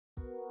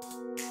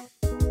Thank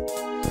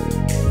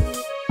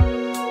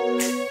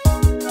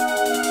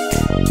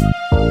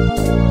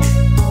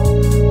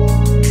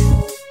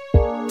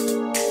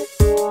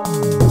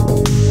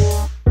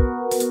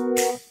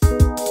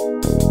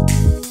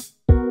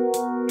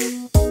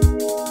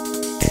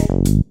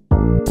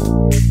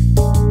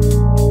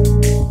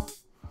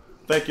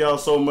y'all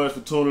so much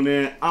for tuning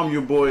in. I'm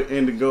your boy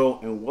Indigo,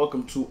 and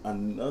welcome to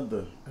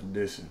another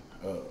edition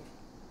of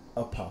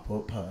a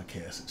Popup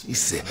Podcast. He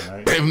said,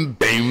 right? Bam,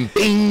 bam,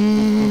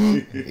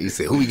 bing. He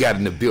said, who we got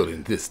in the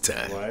building this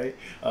time? Right.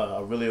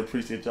 I really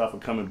appreciate y'all for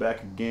coming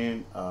back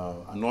again.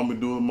 I normally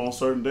do them on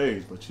certain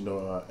days, but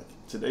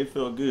today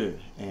felt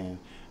good, and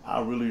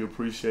I really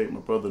appreciate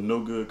my brother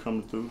No Good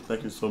coming through.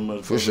 Thank you so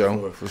much for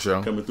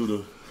sure coming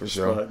through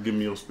giving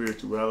me your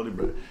spirituality,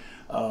 but.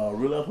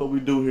 Really, that's what we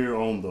do here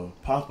on the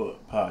Popup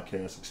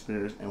Podcast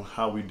Experience and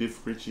how we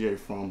differentiate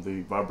from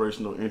the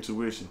vibrational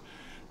intuition.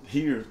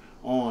 Here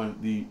on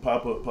the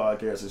Popup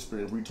Podcast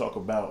Experience, we talk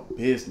about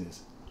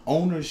business,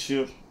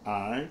 ownership,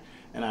 all right?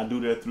 And I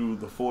do that through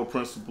the 4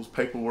 principles: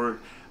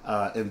 paperwork,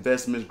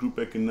 investments, group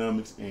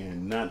economics,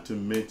 and not to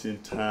mention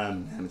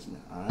time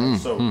management, all right?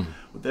 So,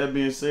 with that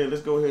being said,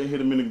 let's go ahead and hit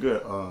them in the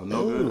gut.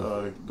 No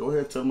Good, go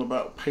ahead and tell them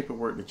about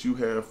paperwork that you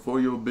have for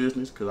your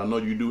business, because I know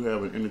you do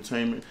have an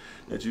entertainment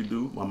that you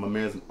do. My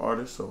man's an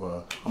artist,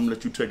 so I'm going to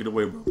let you take it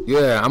away, bro.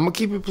 Yeah, I'm going to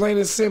keep it plain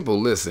and simple.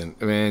 Listen,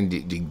 man,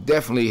 you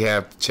definitely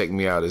have to check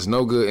me out. It's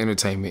No Good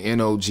Entertainment,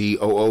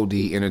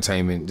 NOGOOD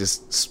Entertainment.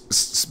 Just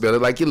spell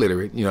it like you're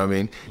literate, you know what I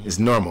mean? It's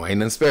normal. Ain't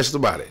nothing special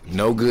about it.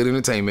 No Good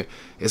Entertainment.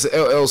 It's an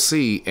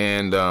LLC,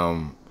 and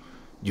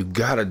you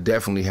got to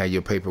definitely have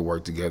your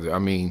paperwork together. I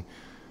mean,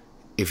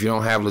 if you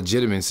don't have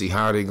legitimacy,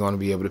 how are they going to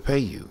be able to pay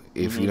you?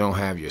 If you don't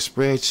have your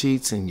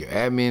spreadsheets and your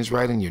admins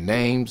right and your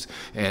names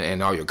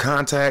and all your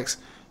contacts,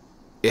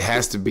 it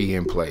has to be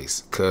in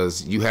place,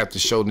 because you have to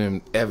show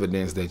them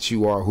evidence that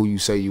you are who you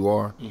say you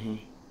are.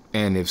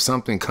 And if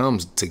something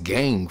comes to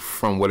gain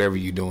from whatever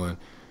you're doing,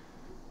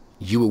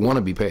 you would want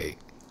to be paid.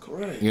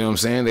 Correct. You know what I'm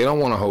saying? They don't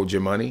want to hold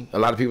your money. A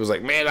lot of people's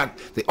like, man,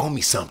 they owe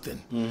me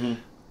something.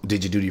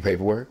 Did you do your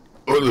paperwork?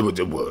 What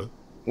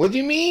do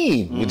you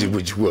mean?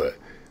 What?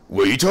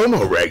 What are you talking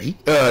about, Raggy?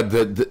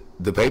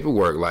 The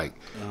paperwork, like,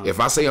 if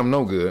I say I'm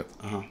no good,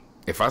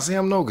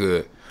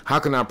 how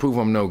can I prove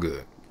I'm no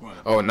good? Right.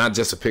 Oh, not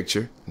just a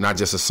picture, not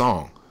just a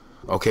song.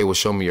 Okay, well,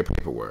 show me your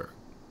paperwork.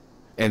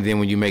 And then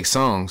when you make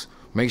songs,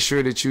 make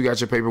sure that you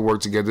got your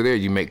paperwork together there.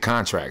 You make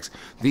contracts.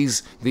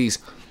 These.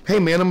 Hey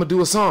man, I'm gonna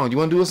do a song. You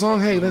wanna do a song?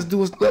 Hey, let's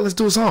do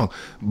a song.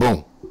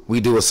 Boom, we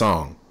do a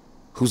song.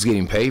 Who's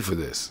getting paid for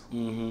this?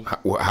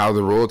 How are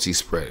the royalties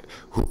spread?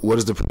 What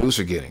is the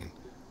producer getting?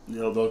 You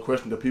know, the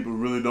question that people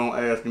really don't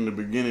ask in the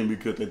beginning,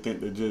 because they think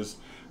they're just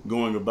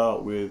going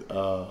about with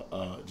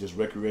just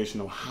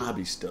recreational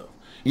hobby stuff.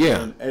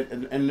 Yeah.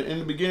 And in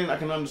the beginning, I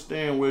can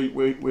understand where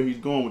he's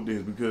going with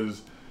this,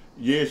 because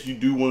yes, you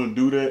do want to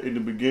do that in the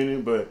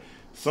beginning, but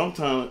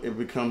sometimes it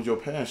becomes your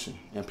passion,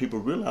 and people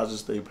realize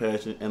it's their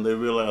passion, and they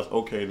realize,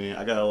 okay, then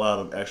I got a lot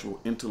of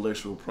actual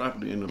intellectual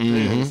property in the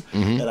past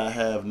that I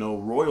have no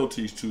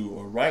royalties to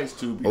or rights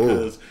to,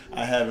 because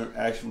I haven't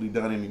actually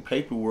done any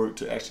paperwork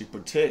to actually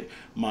protect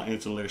my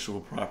intellectual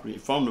property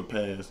from the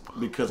past,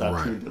 because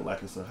I treat it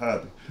like it's a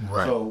hobby.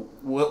 Right. So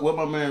what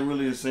my man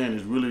really is saying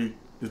is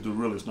the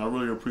realest, and I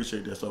really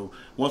appreciate that. So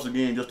once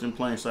again, just in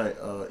plain sight,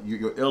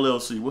 your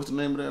LLC, what's the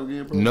name of that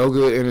again, bro? No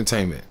Good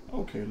Entertainment.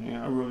 Okay, man,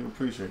 I really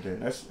appreciate that.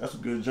 That's a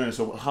good journey.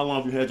 So how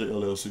long have you had your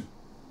LLC?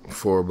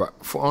 For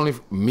only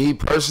me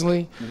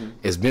personally,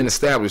 it's been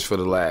established for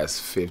the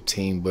last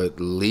 15, but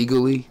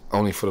legally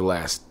only for the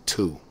last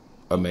 2.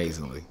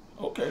 Amazingly.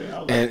 Okay, I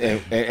like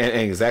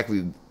and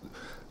exactly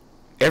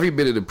every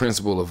bit of the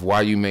principle of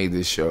why you made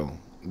this show.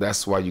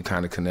 That's why you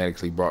kind of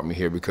kinetically brought me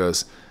here,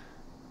 because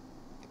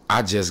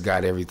I just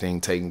got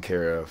everything taken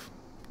care of,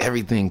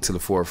 everything to the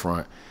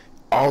forefront,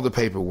 all the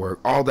paperwork,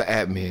 all the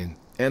admin,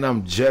 and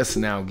I'm just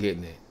now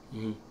getting it.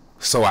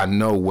 So I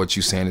know what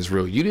you're saying is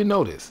real. You didn't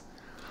know this.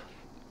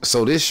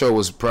 So this show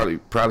was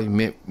probably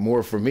meant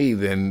more for me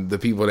than the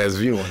people that's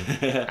viewing,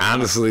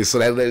 honestly. So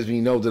that lets me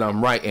know that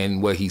I'm right,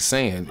 and what he's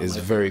saying is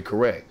very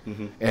correct.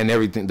 And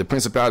everything, the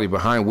principality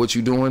behind what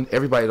you're doing,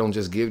 everybody don't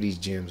just give these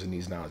gems and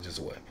these knowledges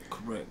away.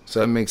 Correct.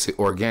 So that makes it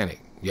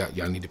organic.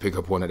 Y'all need to pick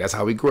up on that. That's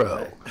how we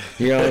grow.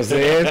 You know what I'm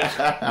saying?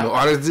 No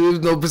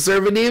additives, no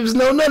preservatives,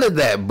 no none of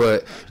that.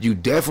 But you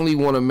definitely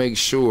want to make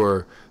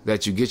sure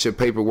that you get your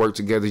paperwork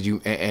together,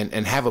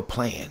 and have a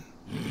plan.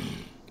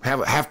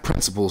 Have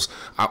principles.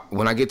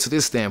 When I get to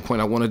this standpoint,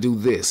 I want to do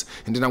this,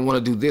 and then I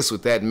want to do this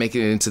with that, and make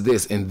it into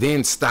this, and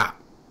then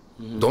stop.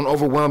 Don't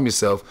overwhelm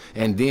yourself,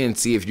 and then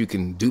see if you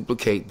can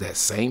duplicate that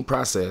same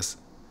process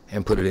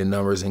and put it in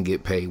numbers and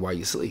get paid while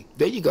you sleep.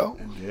 There you go.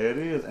 And there it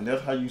is. And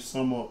that's how you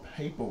sum up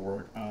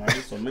paperwork. All right.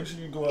 So make sure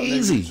you go out there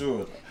Easy. and make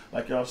sure.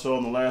 Like y'all saw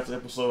in the last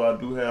episode, I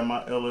do have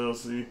my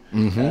LLC.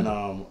 And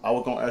I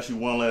was going to ask you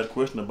one last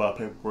question about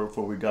paperwork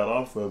before we got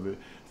off of it.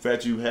 In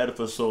fact, you had it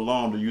for so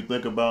long. Do you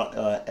think about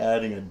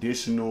adding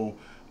additional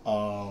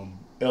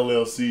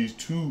LLCs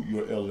to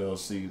your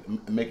LLC,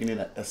 making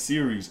it a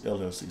series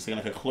LLC, saying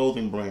like a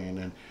clothing brand,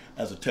 and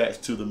as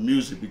attached to the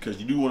music, because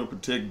you do want to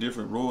protect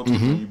different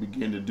royalties when you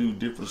begin to do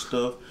different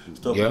stuff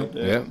like that.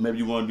 Yep. Maybe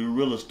you want to do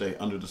real estate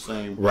under the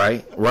same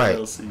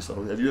LLC.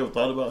 So have you ever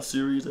thought about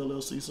series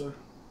LLC, sir?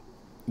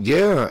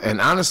 Yeah,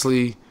 and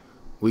honestly,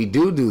 we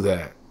do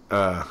that.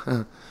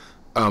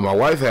 My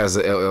wife has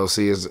an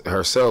LLC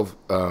herself.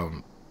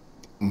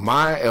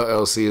 My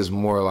LLC is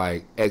more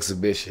like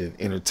exhibition,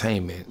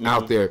 entertainment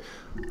out there.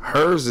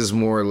 Hers is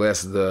more or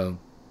less the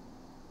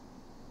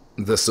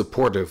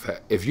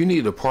supportive. If you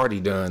need a party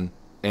done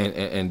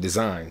and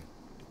design,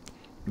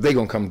 they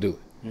gonna come do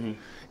it.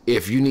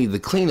 If you need the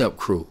cleanup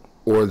crew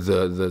or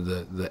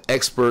the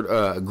expert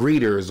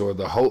greeters or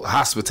the whole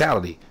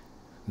hospitality,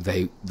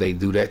 they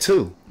do that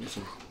too.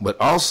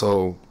 But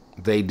also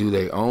they do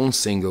their own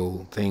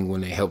single thing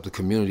when they help the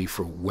community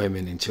for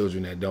women and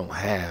children that don't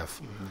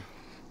have.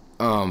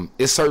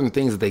 It's certain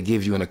things that they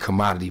give you in a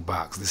commodity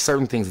box. There's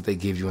certain things that they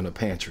give you in a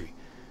pantry.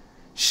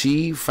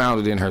 She found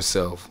it in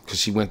herself, because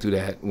she went through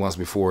that once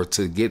before,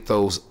 to get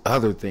those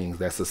other things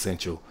that's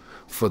essential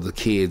for the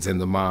kids and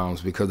the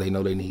moms, because they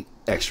know they need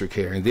extra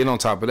care. And then on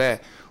top of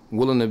that,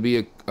 willing to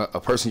be a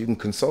person you can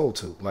console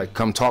to, like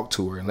come talk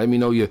to her and let me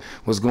know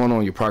what's going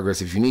on, your progress.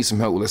 If you need some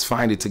help, let's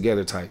find it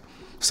together type.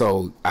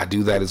 So I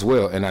do that as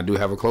well, and I do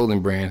have a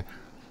clothing brand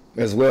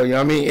as well. You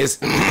know what I mean? It's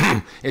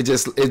it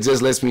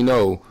just lets me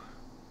know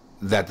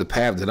that the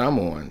path that I'm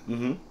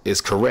on is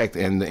correct,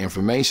 and the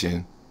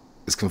information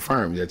is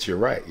confirmed that you're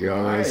right. You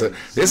know what I mean? So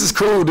this is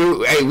cool,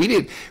 dude. Hey,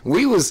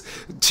 we was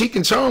cheek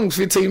and chong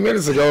 15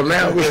 minutes ago.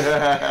 Now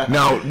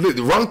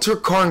Runter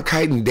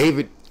Karnkite and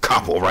David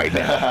couple right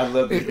now. I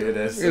love to hear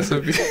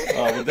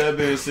that. With that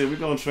being said, we're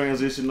gonna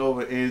transition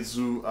over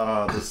into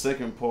the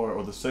second part,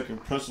 or the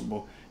second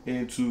principle,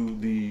 into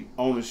the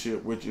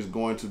ownership, which is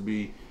going to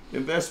be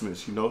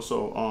investments.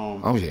 So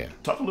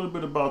talk a little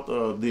bit about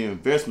the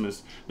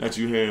investments that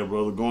you had,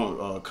 brother,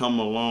 come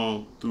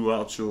along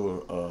throughout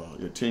your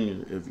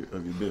tenure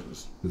of your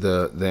business.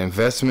 The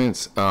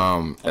investments,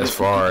 as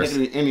far as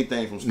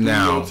anything from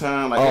studio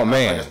time,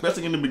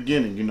 especially in the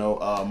beginning,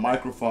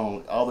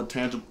 microphone, all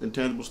the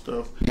intangible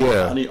stuff.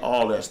 Yeah, I need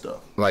all that stuff.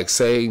 Like,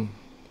 say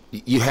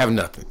you have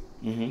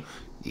nothing.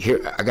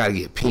 Here, I gotta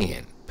get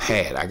pen,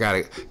 pad.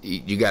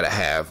 You gotta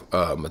have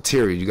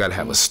material. You gotta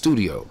have a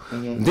studio.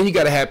 Then you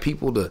gotta have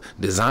people to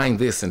design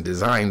this and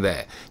design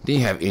that. Then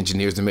you have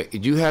engineers to make.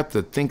 You have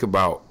to think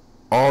about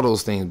all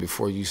those things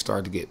before you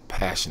start to get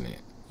passionate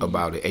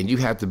about it. And you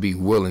have to be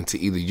willing to,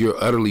 either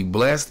you're utterly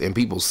blessed and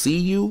people see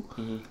you,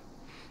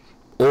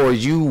 or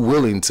you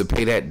willing to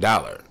pay that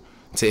dollar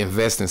to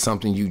invest in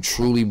something you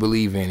truly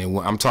believe in. And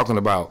I'm talking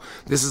about,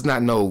 this is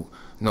not no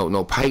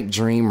pipe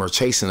dream or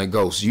chasing a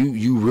ghost.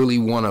 You really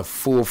want to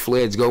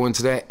full-fledged go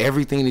into that.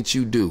 Everything that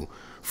you do,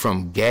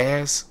 from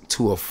gas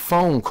to a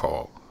phone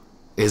call,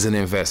 is an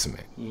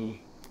investment.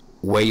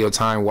 Weigh your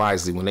time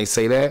wisely. When they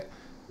say that,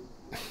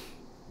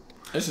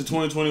 it's in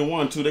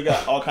 2021 too. They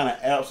got all kind of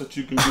apps that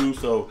you can do.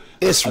 So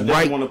it's I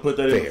right. I want to put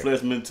that in the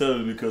flex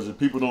mentality, because if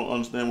people don't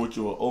understand what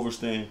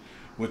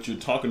you're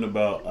talking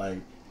about,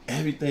 like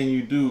everything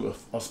you do,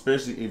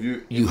 especially if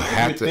you're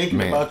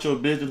thinking about your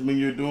business when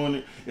you're doing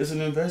it, it's an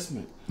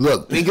investment.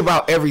 Look, think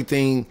about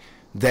everything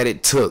that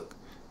it took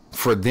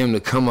for them to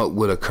come up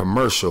with a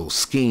commercial,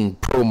 scheme,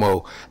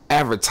 promo,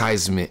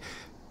 advertisement,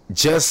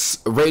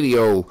 just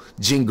radio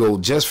jingle,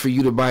 just for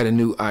you to buy the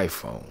new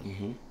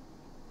iPhone.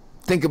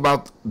 Think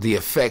about the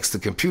effects, the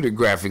computer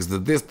graphics, the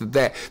this, the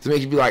that, to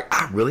make you be like,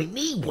 I really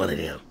need one of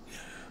them.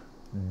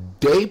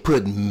 They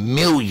put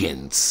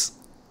millions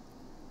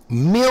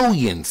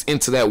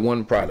into that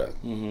one product,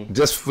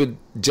 just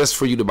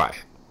for you to buy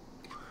it.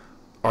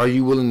 Are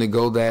you willing to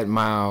go that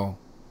mile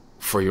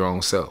for your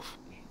own self?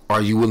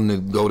 Are you willing to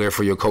go there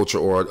for your culture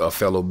or a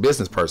fellow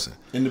business person?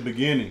 In the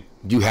beginning,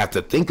 you have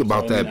to think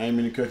about that. I ain't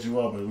mean to cut you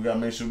off, but we gotta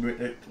make sure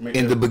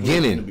in the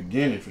beginning. In the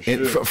beginning, for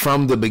sure.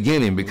 From the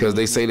beginning, because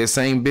they say the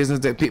same business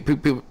that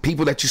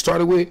people that you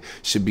started with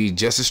should be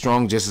just as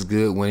strong, just as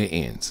good when it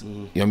ends. You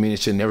know what I mean? It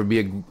should never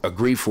be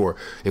agreed for.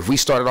 If we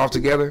started off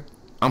together,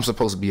 I'm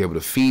supposed to be able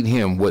to feed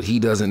him what he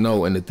doesn't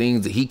know, and the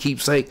things that he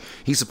keeps saying,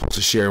 he's supposed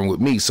to share them with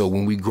me. So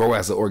when we grow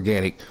as an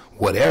organic,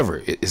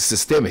 whatever, it's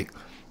systemic.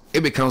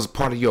 It becomes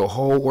part of your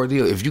whole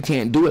ordeal. If you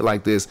can't do it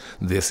like this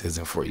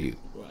isn't for you.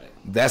 Right.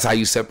 That's how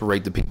you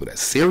separate the people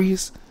that's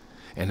serious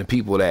and the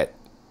people that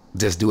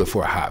just do it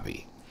for a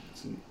hobby.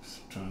 I'm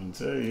trying to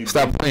tell you.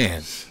 Stop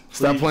playing.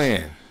 Stop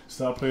playing.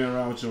 Stop playing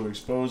around with your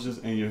exposures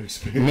and your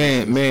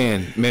experiences.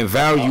 Man,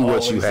 value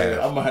what you have.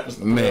 I might have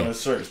to put on a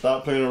shirt.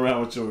 Stop playing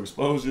around with your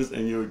exposures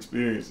and your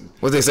experiences.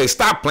 What they say,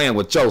 stop playing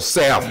with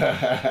yourself.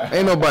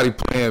 Ain't nobody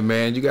playing,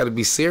 man. You got to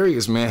be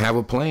serious, man. Have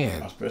a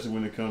plan. Especially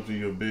when it comes to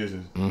your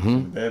business.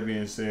 With that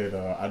being said,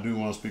 I do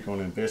want to speak on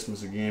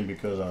investments again,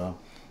 because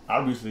I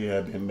recently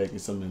have been making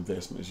some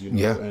investments,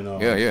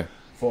 Yeah.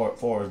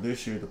 Far as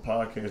this year, the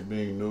podcast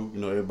being new,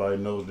 everybody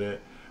knows that.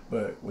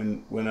 But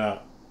when I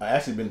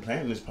actually been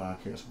planning this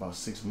podcast for about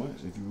 6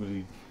 months, if you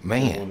really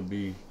want to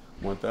be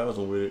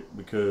 1,000 with it,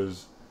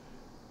 because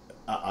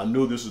I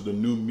knew this is the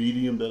new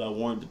medium that I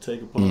wanted to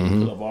take upon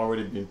because I've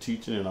already been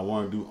teaching and I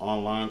want to do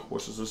online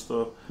courses and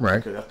stuff. Right.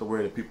 Because that's the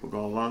way that people are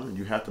going to learn.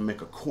 You have to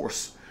make a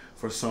course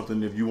for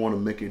something if you want to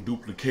make it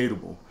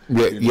duplicatable.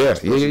 Yeah, yeah.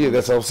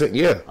 That's what I'm saying.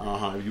 Yeah.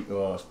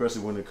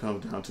 Especially when it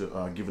comes down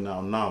to giving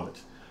out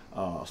knowledge.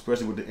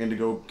 Especially with the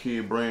Indigo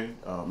Kid brand.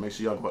 Make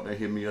sure y'all go out there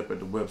and hit me up at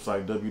the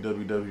website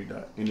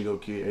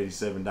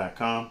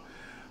www.indigokid87.com.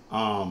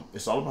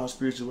 It's all about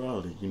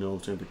spirituality, you know what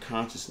I'm saying, the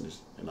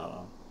consciousness,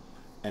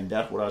 and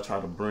that's what I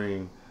try to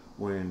bring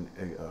when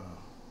it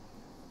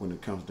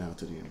comes down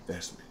to the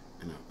investment,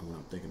 and when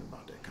I'm thinking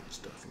about that kind of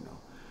stuff, you know.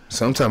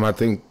 Sometimes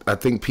I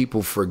think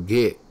people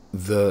forget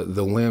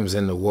the whims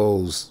and the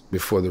woes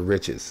before the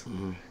riches. You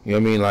know what I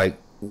mean? Like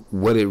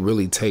what it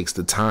really takes,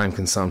 the time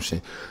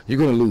consumption. You're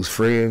gonna lose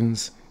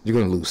friends. You're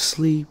gonna lose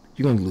sleep.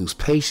 You're gonna lose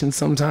patience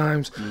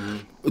sometimes.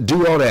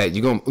 Do all that.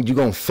 You're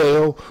gonna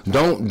fail.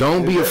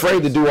 Don't be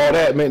afraid to do all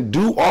that, man.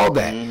 Do all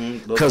that,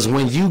 because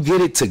when you get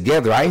it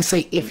together, I ain't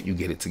say if you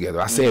get it together.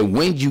 I said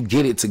when you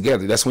get it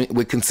together. That's when,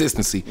 with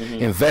consistency,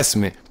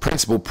 investment,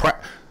 principle.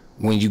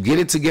 When you get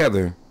it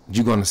together,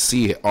 you're gonna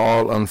see it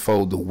all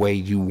unfold the way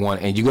you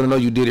want, and you're gonna know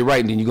you did it right.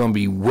 And then you're gonna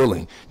be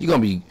willing. You're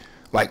gonna be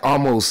like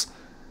almost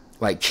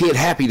like kid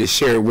happy to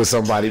share it with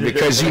somebody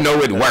because you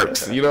know it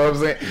works. You know what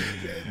I'm saying?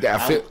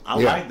 I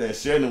like that,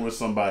 sharing it with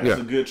somebody. It's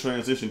a good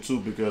transition too,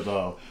 because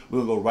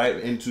we'll go right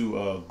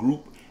into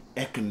group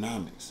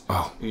economics.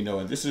 Oh, you know,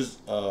 and this is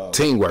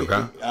teamwork,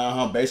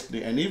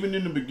 basically. And even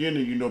in the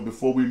beginning, you know,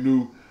 before we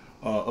knew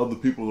other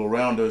people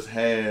around us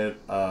had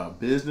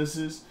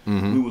businesses,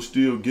 we were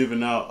still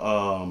giving out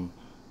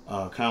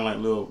kind of like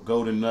little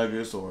golden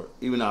nuggets, or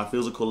even our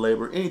physical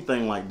labor,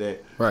 anything like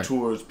that,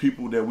 towards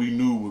people that we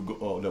knew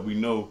that we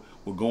know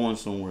were going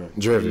somewhere.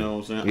 Driven. You know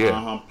what I'm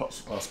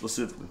saying?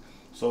 Specifically.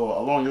 So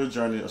along your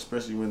journey,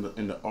 especially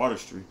in the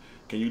artistry,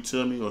 can you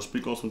tell me or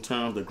speak on some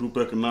times that group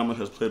economics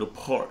has played a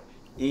part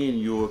in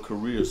your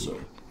career, sir?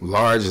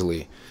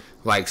 Largely.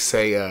 Like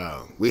say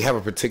we have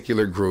a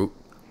particular group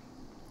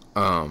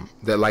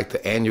that like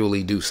to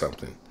annually do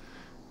something.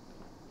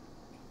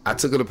 I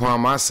took it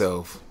upon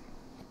myself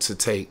to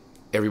take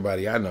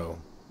everybody I know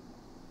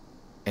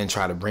and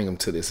try to bring them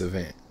to this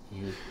event.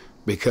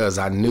 Because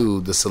I knew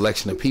the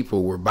selection of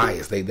people were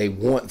biased. They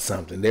want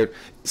something.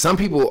 Some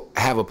people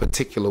have a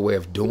particular way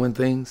of doing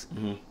things,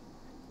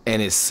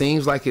 and it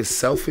seems like it's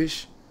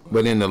selfish,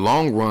 but in the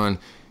long run,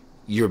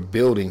 you're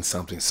building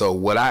something. So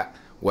what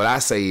I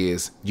say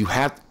is, you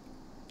have,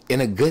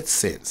 in a good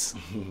sense,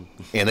 you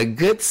gotta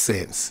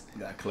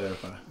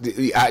clarify.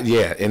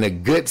 In a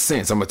good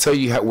sense, I'm gonna tell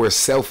you where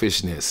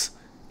selfishness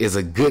is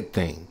a good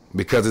thing,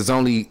 because it's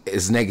only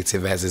as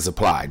negative as it's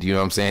applied. You know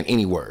what I'm saying?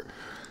 Any word.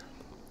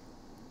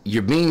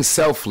 You're being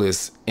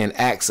selfless in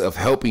acts of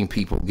helping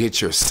people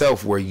get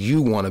yourself where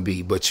you want to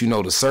be, but you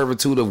know the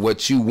servitude of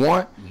what you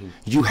want,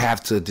 you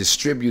have to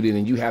distribute it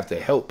and you have to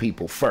help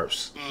people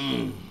first.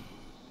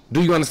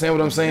 Do you understand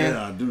what I'm saying?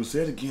 Yeah, I do. Say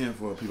it again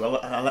for people.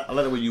 I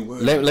like the way you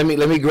word. Let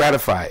me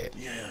gratify it.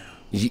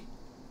 Yeah.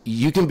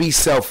 You can be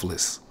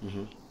selfless,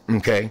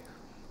 okay?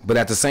 But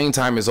at the same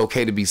time, it's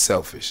okay to be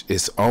selfish.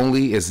 It's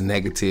only as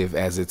negative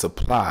as it's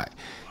applied.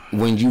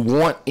 When you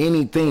want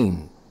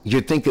anything,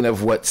 you're thinking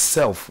of what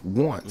self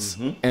wants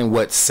and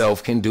what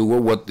self can do, or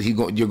what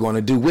you're going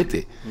to do with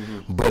it.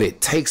 But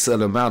it takes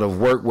an amount of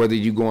work, whether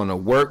you're going to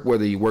work,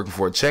 whether you're working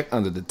for a check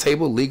under the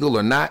table, legal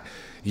or not,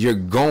 you're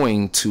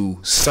going to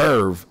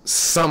serve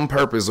some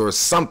purpose or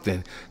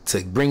something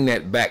to bring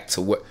that back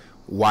to what.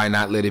 Why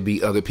not let it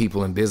be other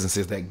people and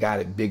businesses that got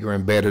it bigger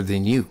and better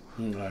than you?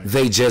 Right.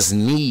 They just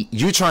need,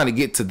 you're trying to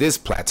get to this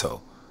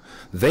plateau.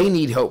 They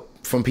need help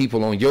from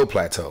people on your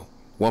plateau.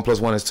 1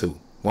 + 1 is 2.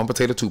 1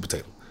 potato, 2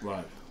 potato.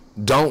 Right.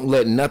 Don't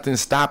let nothing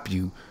stop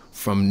you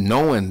from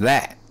knowing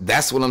that.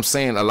 That's what I'm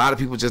saying. A lot of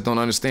people just don't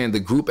understand the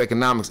group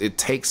economics. It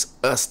takes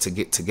us to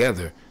get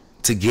together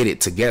to get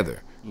it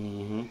together.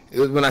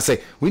 When I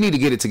say we need to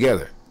get it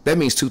together, that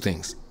means two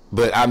things.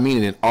 But I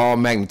mean it in all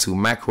magnitude,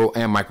 macro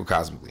and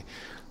microcosmically.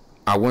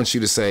 I want you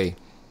to say,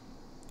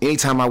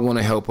 anytime I want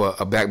to help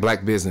a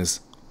black business,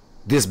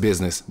 this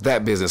business,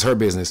 that business, her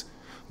business,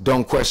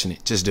 don't question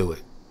it. Just do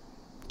it.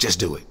 Just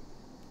do it.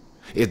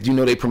 If you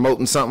know they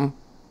promoting something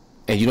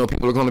and you know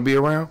people are going to be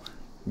around,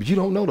 you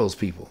don't know those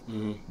people.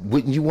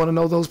 Wouldn't you want to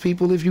know those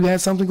people if you had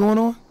something going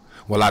on?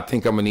 Well, I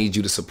think I'm going to need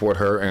you to support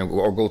her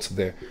or go to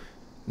there.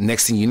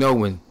 Next thing you know,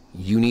 when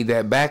you need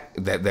that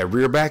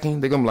rear backing,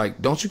 they're going to be like,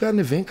 don't you got an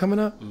event coming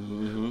up?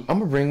 I'm going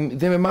to bring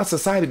them in my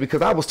society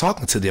because I was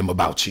talking to them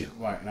about you.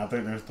 Right, and I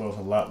think there's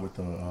a lot with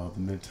the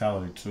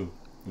mentality too.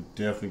 We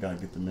definitely got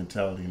to get the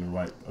mentality in the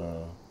right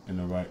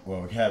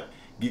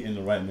get in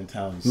the right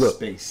mentality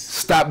space.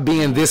 Stop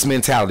being this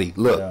mentality.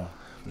 Look,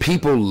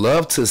 people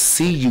love to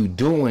see you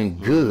doing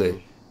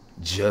good,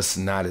 just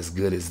not as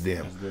good as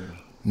them.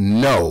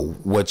 No,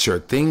 what your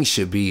thing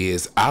should be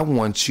is, I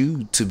want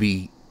you to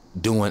be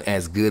doing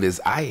as good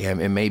as I am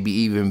and maybe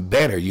even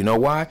better. You know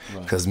why?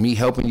 Because me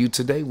helping you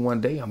today,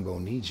 one day I'm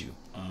going to need you.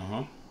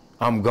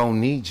 I'm going to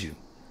need you.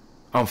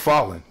 I'm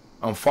falling.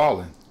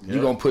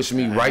 You're going to push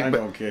me right back. I'm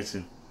going to catch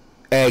you.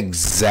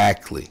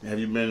 Exactly. Have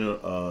you been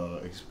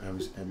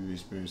have you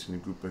experienced any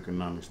group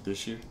economics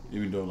this year?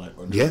 Even though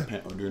or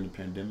during the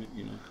pandemic,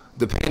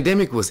 The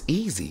pandemic was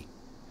easy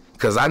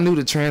because I knew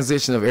the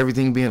transition of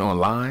everything being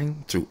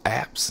online through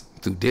apps,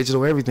 through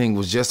digital, everything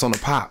was just on the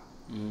pop.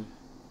 Mm-hmm.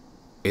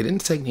 It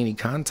didn't take any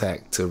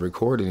contact to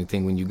record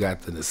anything when you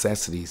got the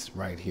necessities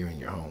right here in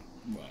your home.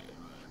 Right.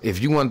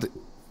 If you want to,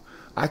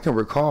 I can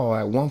recall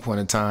at one point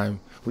in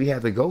time, we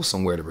had to go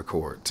somewhere to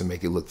record to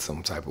make it look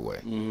some type of way.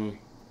 Mm-hmm.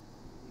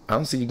 I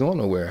don't see you going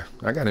nowhere.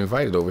 I got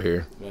invited over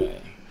here. Yeah.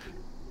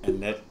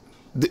 And that...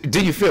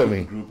 Do you feel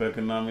me? Group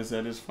economics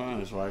at its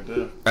finest right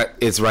there.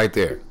 It's right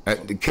there.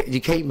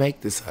 You can't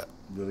make this up.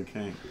 Really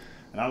can't.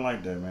 And I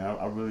like that, man.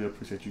 I really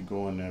appreciate you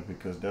going there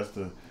because that's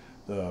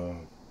the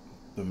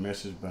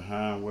message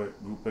behind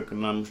what group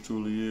economics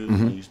truly is.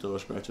 Mm-hmm. And you start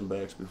scratching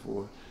backs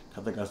before.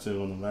 I think I said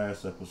it on the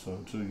last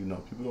episode too.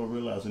 People don't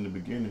realize in the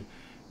beginning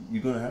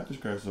you're gonna have to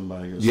scratch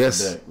somebody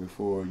else's back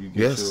before you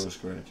get yours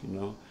scratched.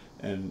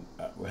 And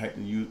I hate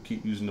to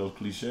keep using those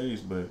cliches,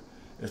 but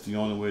it's the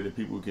only way that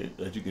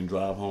that you can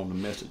drive home the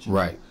message.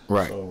 Right.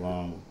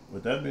 So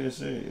with that being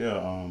said,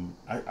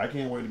 I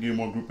can't wait to get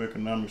more group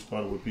economics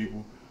started with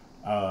people.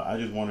 I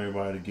just want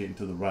everybody to get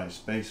into the right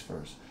space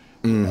first.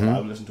 Mm-hmm.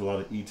 I've listened to a lot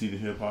of E.T. the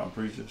Hip Hop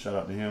Preacher. Shout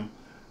out to him.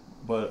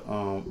 But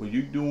when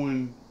you're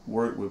doing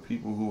work with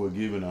people who are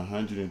giving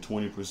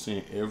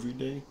 120% every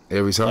day,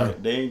 every time,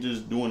 like, they ain't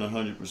just doing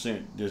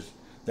 100%.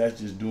 That's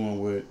just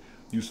doing what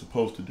you're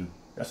supposed to do.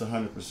 That's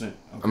 100%. Okay?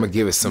 I'm gonna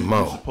give it some more.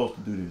 You're supposed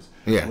to do this.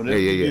 Yeah, Whenever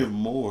you give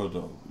more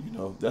though,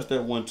 that's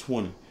that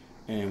 120.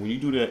 And when you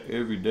do that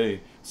every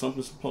day,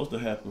 something's supposed to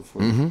happen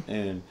for you.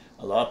 And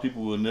a lot of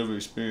people will never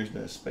experience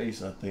that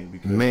space, I think,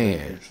 because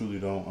they truly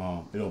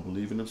don't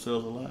believe in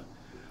themselves a lot.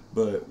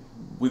 But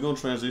we're gonna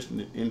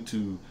transition it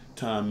into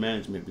time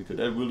management because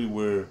that's really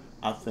where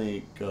I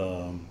think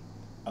a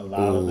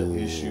lot of the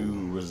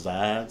issue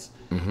resides.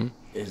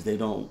 Is they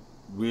don't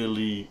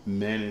really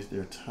manage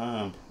their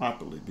time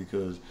properly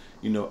because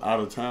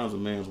idle time is a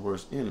man's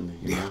worst enemy.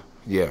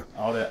 Yeah.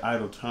 All that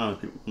idle time,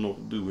 people don't know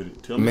what to do with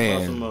it. Tell me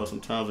about some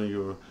times in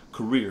your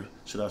career,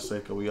 should I say,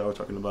 because we are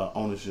talking about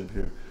ownership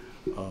here.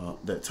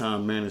 That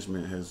time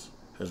management has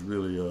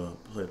really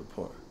played a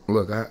part.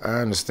 Look,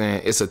 I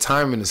understand. It's a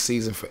time and a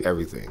season for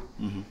everything,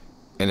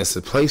 and it's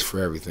a place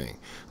for everything.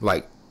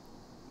 Like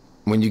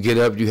when you get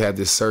up, you have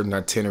this certain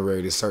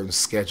itinerary, this certain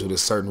schedule,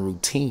 this certain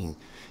routine.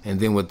 And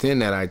then within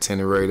that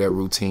itinerary, that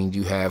routine,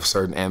 you have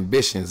certain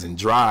ambitions and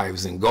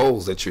drives and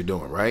goals that you're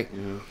doing, right?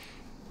 Yeah.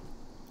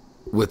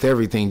 With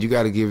everything, you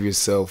got to give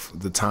yourself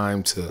the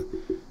time to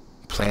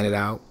plan it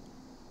out,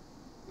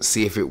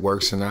 see if it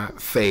works or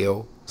not,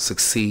 fail,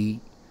 succeed,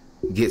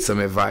 get some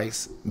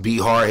advice, be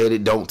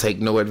hard-headed, don't take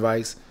no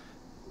advice.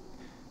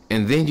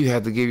 And then you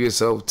have to give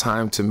yourself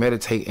time to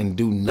meditate and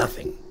do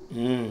nothing.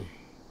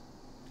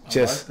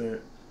 Just... I like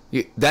that.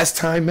 That's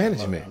time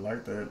management. I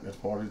like that. That's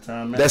part of the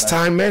time management. That's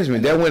time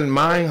management. That went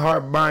mind,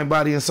 heart, mind,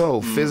 body, and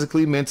soul.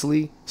 Physically,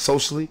 mentally,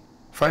 socially,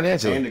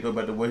 financially. And to go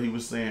back to what he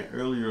was saying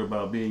earlier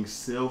about being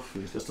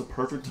selfish. That's the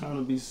perfect time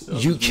to be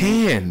selfish. You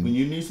can. When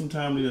you need some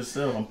time to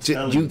yourself, I'm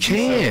telling you. You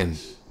can.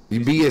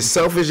 You be as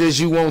selfish as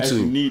you want to. As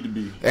you need to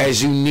be.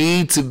 As you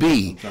need to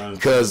be.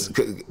 Because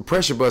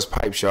pressure bust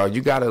pipes, y'all.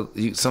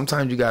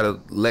 Sometimes you gotta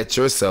let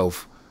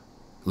yourself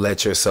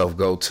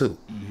go too.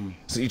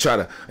 So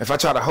if I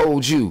try to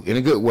hold you in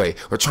a good way,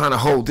 or trying to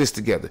hold this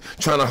together,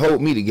 trying to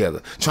hold me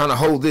together, trying to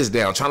hold this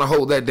down, trying to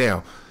hold that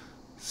down,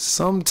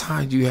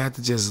 sometimes you have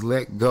to just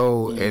let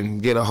go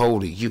and get a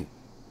hold of you.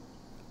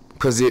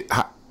 Because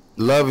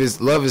love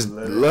is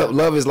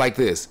like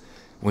this.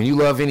 When you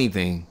love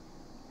anything,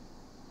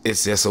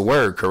 it's just a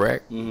word,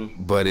 correct?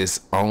 But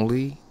it's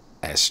only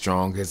as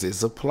strong as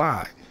it's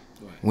applied.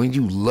 Right. When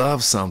you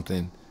love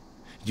something,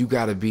 you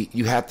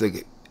have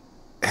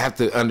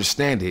to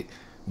understand it,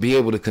 be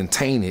able to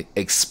contain it,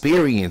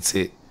 experience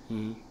it,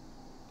 and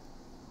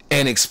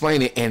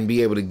explain it, and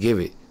be able to give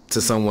it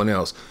to someone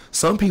else.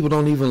 Some people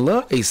don't even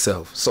love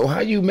themselves. So how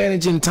you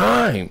managing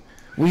time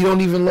when you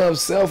don't even love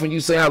self and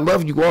you say, I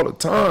love you all the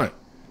time?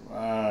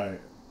 Right.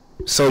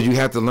 So you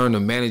have to learn to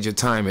manage your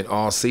time in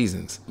all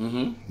seasons.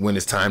 When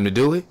it's time to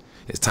do it,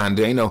 it's time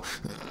to,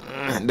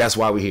 that's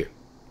why we're here.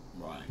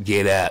 Right.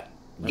 Get up.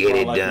 Get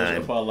it done.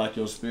 That's why I like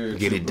your spirit.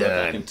 Get it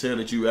done. I can tell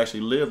that you actually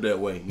live that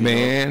way,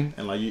 man.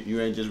 And like you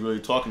ain't just really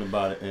talking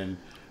about it. And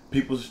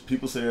people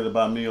say that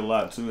about me a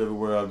lot too.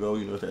 Everywhere I go,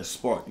 that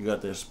spark. You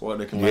got that spark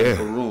that can light up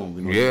a room.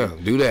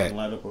 Do that. Can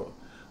light up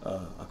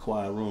a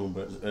quiet room.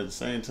 But at the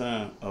same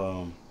time,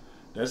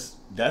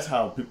 that's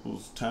how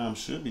people's time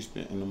should be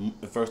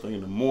spent the first thing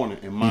in the morning,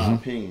 in my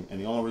opinion.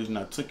 And the only reason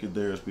I took it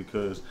there is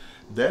because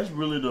that's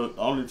really the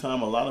only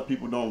time a lot of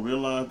people don't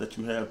realize that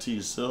you have to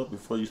yourself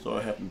before you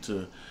start having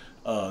to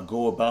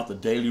go about the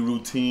daily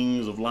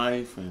routines of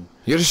life. And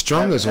you're the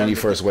strongest when you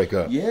first wake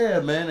up. Yeah,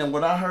 man. And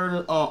what I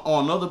heard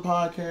on another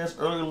podcast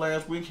earlier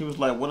last week, he was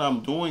like, what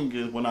I'm doing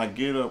is when I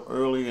get up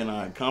early and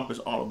I accomplish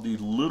all of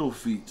these little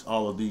feats,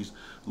 all of these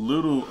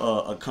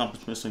little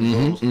accomplishments and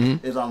goals,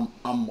 is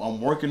I'm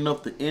working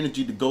up the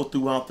energy to go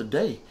throughout the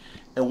day.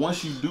 And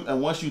once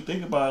you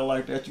think about it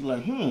like that, you're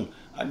like,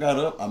 I got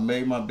up, I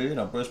made my bed,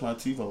 I brushed my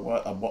teeth, I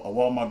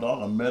walked my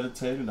dog, I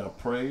meditated, I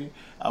prayed.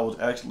 I was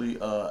actually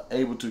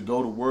able to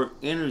go to work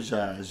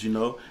energized,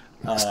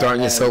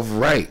 starting yourself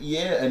right.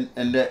 Yeah,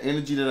 and that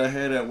energy that I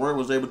had at work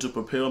was able to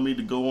propel me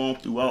to go on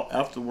throughout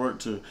after work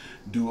to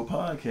do a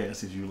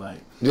podcast, if you like.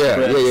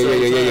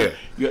 Yeah.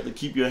 You have to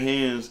keep your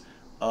hands,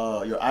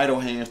 your idle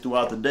hands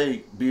throughout the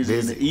day busy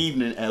in the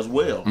evening as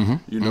well.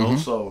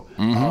 So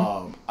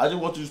I just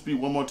want you to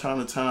speak one more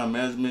time to time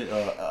management,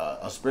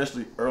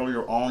 especially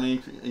earlier on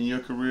in your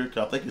career,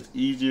 because I think it's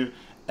easier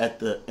at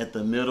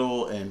the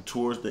middle and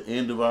towards the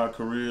end of our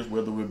careers,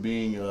 whether we're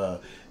being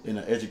in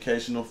an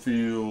educational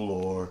field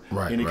or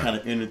any kind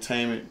of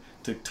entertainment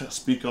to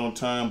speak on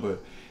time.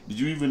 But did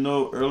you even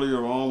know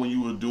earlier on when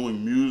you were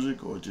doing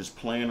music or just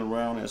playing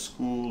around at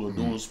school or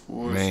doing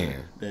sports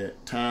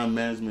that time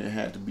management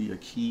had to be a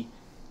key?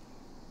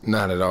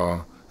 Not at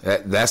all.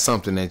 That's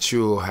something that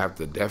you'll have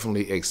to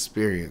definitely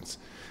experience.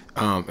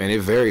 And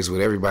it varies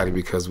with everybody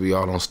because we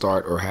all don't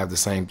start or have the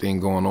same thing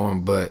going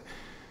on. But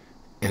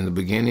in the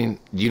beginning,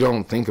 you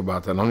don't think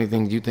about that. The only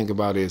thing you think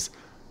about is,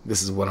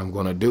 this is what I'm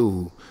going to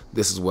do.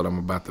 This is what I'm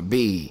about to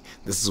be.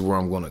 This is where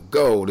I'm going to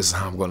go. This is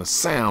how I'm going to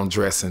sound,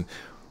 dressing.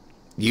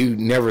 You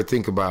never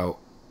think about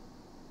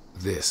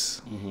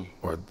this.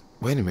 Or,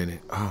 wait a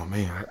minute. Oh,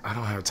 man, I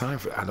don't have time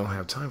for it. I don't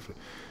have time for it.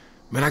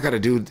 Man, I got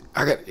it.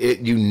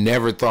 You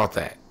never thought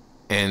that.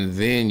 And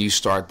then you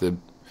start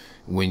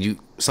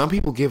some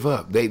people give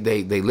up. They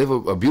live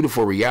a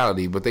beautiful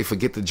reality, but they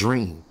forget the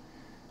dream.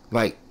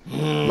 Like,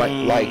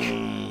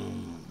 I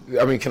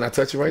mean, can I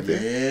touch it right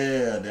there?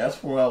 Yeah,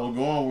 that's where I was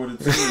going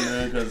with it too,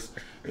 man, because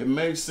it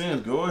makes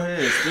sense. Go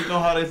ahead. Speak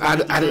on how they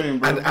forget the dream,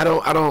 bro. I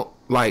don't,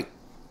 like,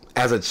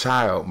 as a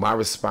child, my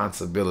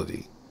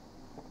responsibility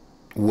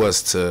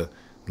was to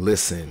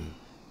listen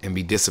and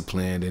be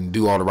disciplined and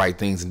do all the right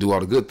things and do all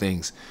the good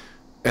things.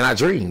 And I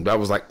dreamed. I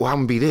was like, well,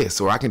 I'm going to be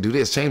this, or I can do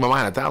this. Change my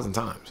mind 1,000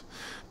 times.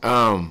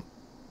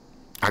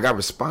 I got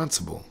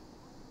responsible,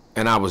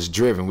 and I was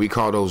driven. We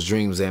call those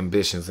dreams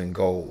ambitions and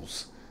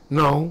goals.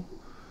 No,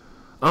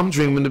 I'm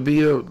dreaming to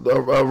be a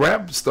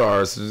rap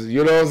star.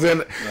 You know what I'm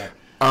saying? Right.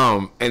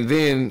 And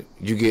then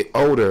you get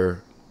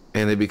older,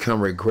 and they become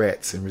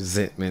regrets and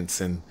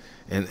resentments and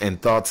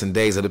thoughts and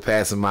days of the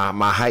past and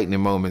my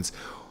heightening moments.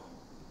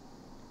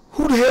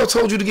 Who the hell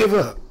told you to give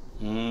up?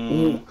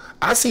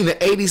 I seen an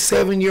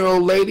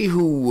 87-year-old lady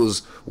who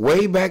was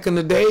way back in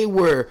the day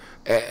where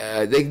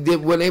they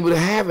weren't able to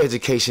have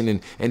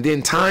education, and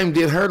then time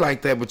did her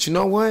like that. But you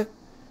know what?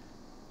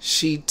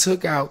 She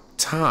took out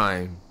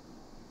time,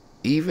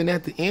 even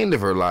at the end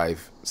of her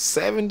life,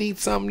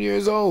 70-something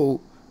years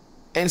old,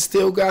 and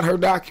still got her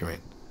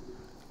doctorate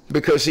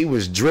because she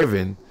was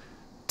driven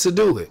to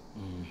do it.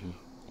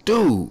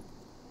 Dude,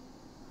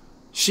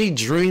 she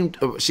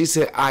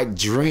said, I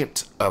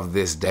dreamt of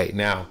this day.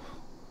 Now,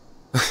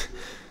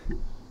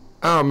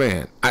 oh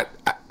man, I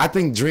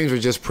think dreams are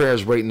just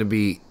prayers waiting to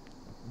be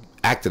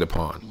acted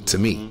upon. To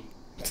me,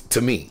 it's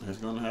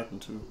gonna happen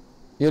too.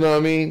 You know what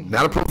I mean?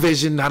 Not a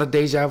provision, not a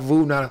deja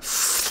vu, no,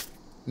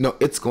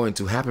 it's going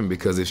to happen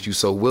because if you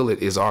so will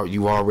it,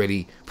 you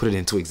already put it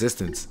into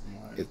existence.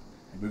 Right.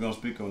 We're gonna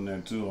speak on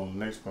that too on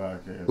the next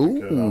podcast.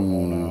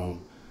 Because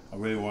I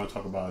really want to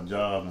talk about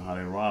jobs and how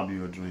they rob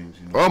you of dreams.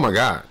 Oh my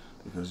God!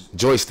 Because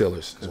joy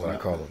stealers is what I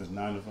call them. Because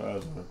 9 to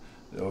 5s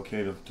they're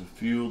okay to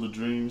fuel the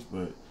dreams,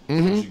 but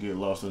once you get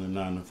lost in the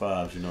 9 to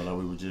 5s, like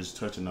we were just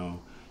touching on,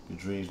 your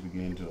dreams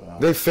begin to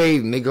they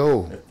fade and they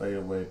go. They fade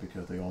away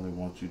because they only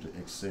want you to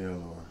excel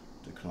or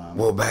to climb.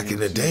 Well, back in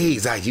the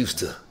days, I used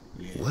to.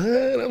 Yeah.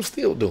 What? I'm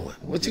still doing.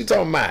 What you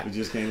talking about? We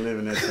just can't live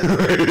in that time.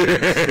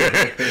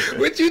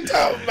 What you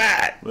talking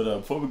about? But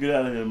before we get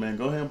out of here, man,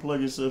 go ahead and plug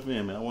yourself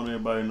in, man. I want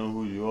everybody to know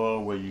who you are,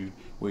 where you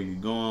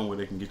going, where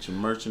they can get your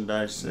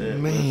merchandise set.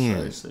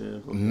 Man,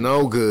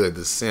 no good.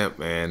 DaSiMP,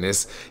 man.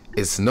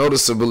 It's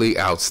noticeably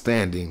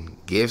outstanding,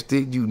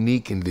 gifted,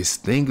 unique, and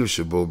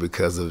distinguishable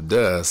because of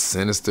the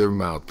sinister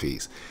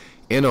mouthpiece.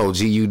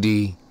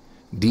 NOGUD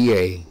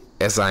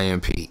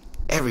DaSiMP.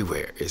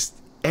 Everywhere. It's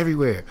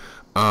everywhere.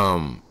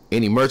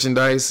 Any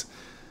merchandise,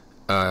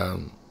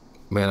 man,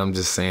 I'm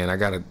just saying, I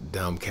got a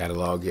dumb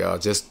catalog, y'all.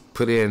 Just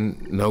put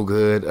in no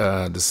good,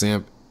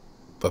 DaSiMP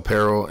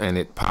apparel, and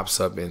it pops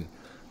up in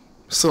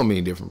so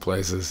many different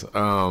places.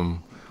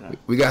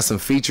 We got some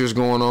features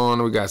going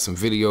on. We got some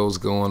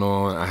videos going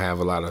on. I have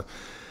a lot of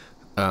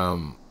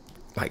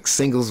like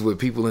singles with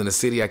people in the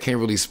city. I can't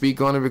really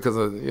speak on it because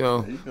of, There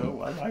you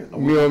go.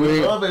 We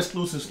love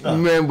exclusive stuff.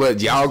 Man,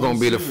 but y'all gonna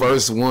be the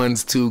first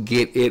ones to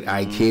get it.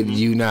 I kid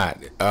you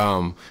not.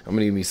 I'm gonna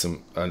need me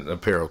some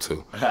apparel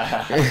too.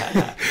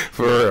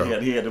 For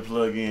real. He had to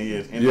plug in.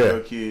 Yes,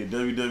 Indigo Kid.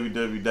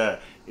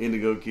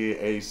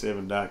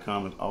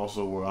 www.indigokid87.com is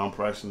also where I'm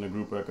practicing the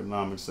group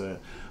economics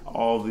at.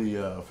 All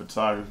the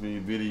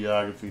photography,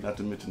 videography, not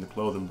to mention the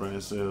clothing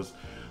brand sales.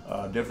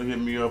 Definitely hit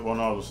me up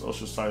on all the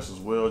social sites as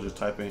well. Just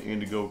type in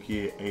Indigo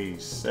Kid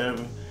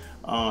 87.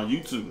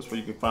 YouTube is where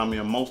you can find me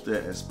on most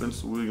at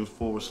Spencer Williams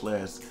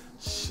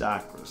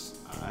 /chakras.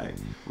 Alright.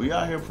 We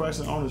out here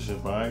pricing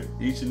ownership, alright?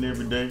 Each and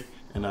every day.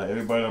 And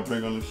everybody I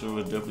bring on the show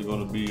is definitely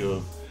going to be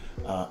of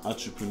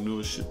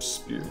entrepreneurship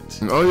spirit.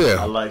 Oh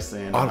yeah. I like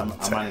saying that. I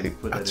might need to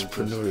put that in.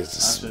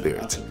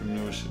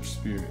 Entrepreneurship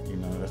spirit. You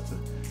know, that's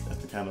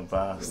the kind of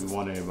vibe that we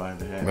want everybody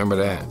to have. Remember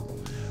that.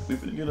 We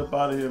finna get up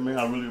out of here, man.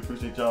 I really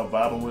appreciate y'all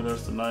vibing with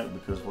us tonight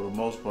because for the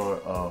most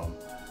part,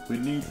 we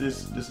need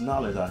this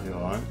knowledge out here,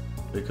 alright?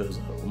 Because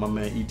my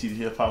man E.T. the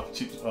Hip Hop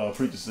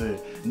preacher said,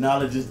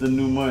 knowledge is the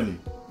new money.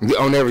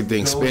 On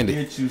everything, go spend it.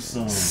 Go get you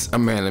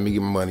some. Man, let me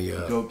get my money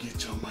up. Go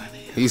get your money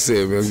up. He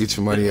said, man, get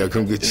your money up.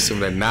 Come get you some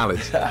of that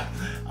knowledge.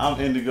 I'm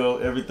Indigo.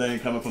 Everything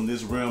coming from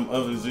this realm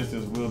of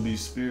existence will be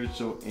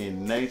spiritual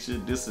in nature.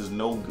 This is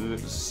no good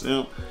to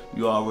simp.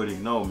 You already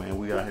know, man.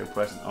 We out here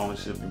practicing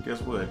ownership. And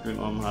guess what? Here in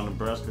Omaha,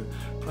 Nebraska,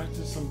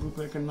 practice some group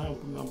economics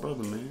with my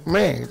brother, man.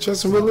 Man,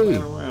 trust and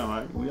believe. Around,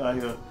 right? We out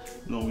here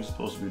doing what we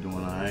supposed to be doing,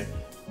 all right?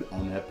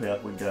 On that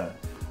path with God.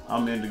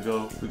 I'm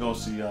Indigo. We're going to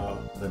see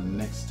y'all the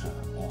next time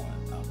on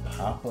a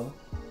Popup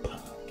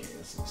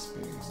Podcast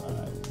Experience. All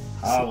right.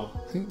 Holla.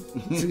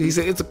 He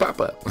said it's a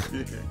pop-up.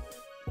 Yeah.